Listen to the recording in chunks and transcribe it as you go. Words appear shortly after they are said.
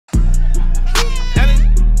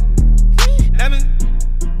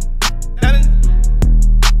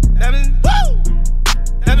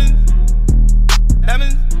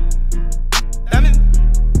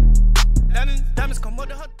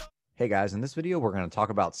Guys, in this video, we're going to talk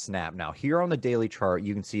about Snap. Now, here on the daily chart,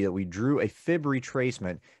 you can see that we drew a fib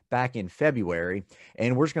retracement back in February,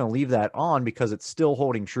 and we're just going to leave that on because it's still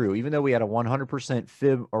holding true. Even though we had a 100%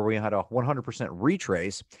 fib, or we had a 100%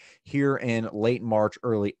 retrace here in late March,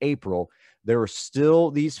 early April, there were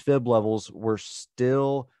still, these fib levels were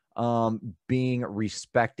still being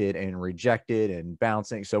respected and rejected and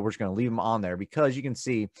bouncing. So we're just going to leave them on there because you can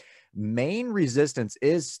see main resistance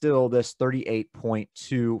is still this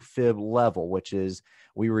 38.2 fib level, which is,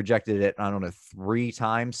 we rejected it, I don't know, 3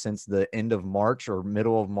 times since the end of March or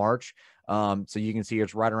middle of March. So you can see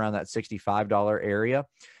it's right around that $65 area.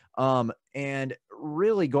 And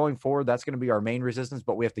really going forward, that's going to be our main resistance,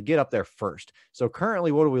 but we have to get up there first. So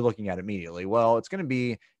currently, what are we looking at immediately? Well, it's going to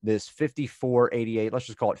be this 54.88, let's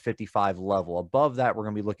just call it 55 level. Above that, we're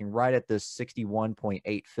going to be looking right at this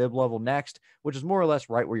 61.8 fib level next, which is more or less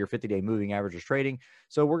right where your 50-day moving average is trading.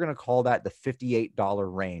 So we're going to call that the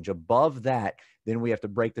 $58 range. Above that, then we have to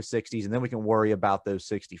break the 60s, and then we can worry about those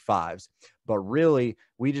 65s. But really,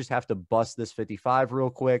 we just have to bust this 55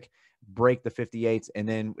 real quick, break the 58s, and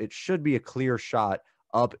then it should be a clear shot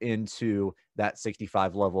up into that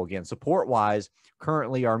 65 level again. Support wise,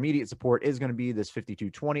 currently our immediate support is going to be this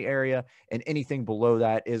 52.20 area, and anything below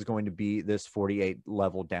that is going to be this 48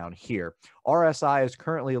 level down here. RSI is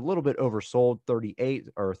currently a little bit oversold, 38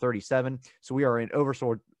 or 37, so we are in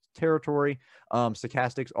oversold territory.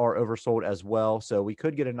 Stochastics are oversold as well, so we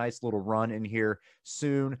could get a nice little run in here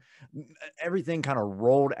soon. Everything kind of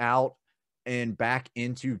rolled out and back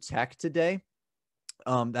into tech today.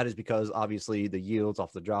 That is because obviously the yields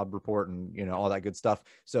off the job report and, you know, all that good stuff.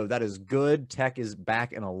 So that is good. Tech is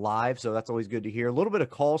back and alive. So that's always good to hear. A little bit of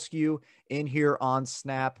call skew in here on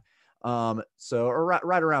Snap. So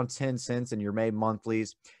right around 10 cents in your May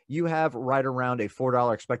monthlies. You have right around a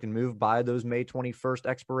 $4 expected move by those May 21st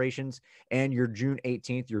expirations, and your June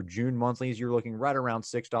 18th, your June monthlies, you're looking right around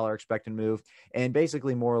 $6 expected move. And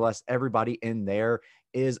basically more or less everybody in there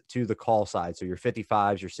is to the call side. So your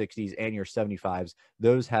 55s, your 60s, and your 75s,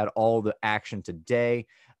 those had all the action today.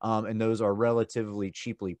 And those are relatively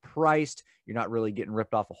cheaply priced. You're not really getting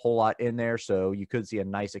ripped off a whole lot in there. So you could see a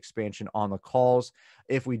nice expansion on the calls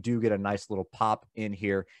if we do get a nice little pop in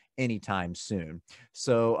here anytime soon.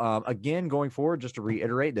 So again, going forward, just to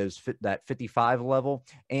reiterate, that 55 level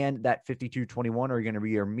and that 52.21 are going to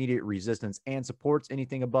be your immediate resistance and supports.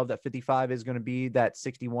 Anything above that 55 is going to be that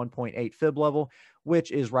 61.8 fib level,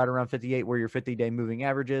 which is right around 58 where your 50-day moving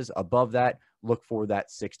average is. Above that, look for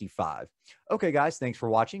that 65. Okay, guys, thanks for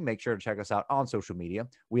watching. Make sure to check us out on social media.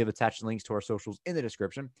 We have attached links to our socials in the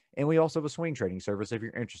description, and we also have a swing trading service if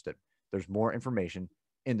you're interested. There's more information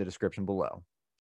in the description below.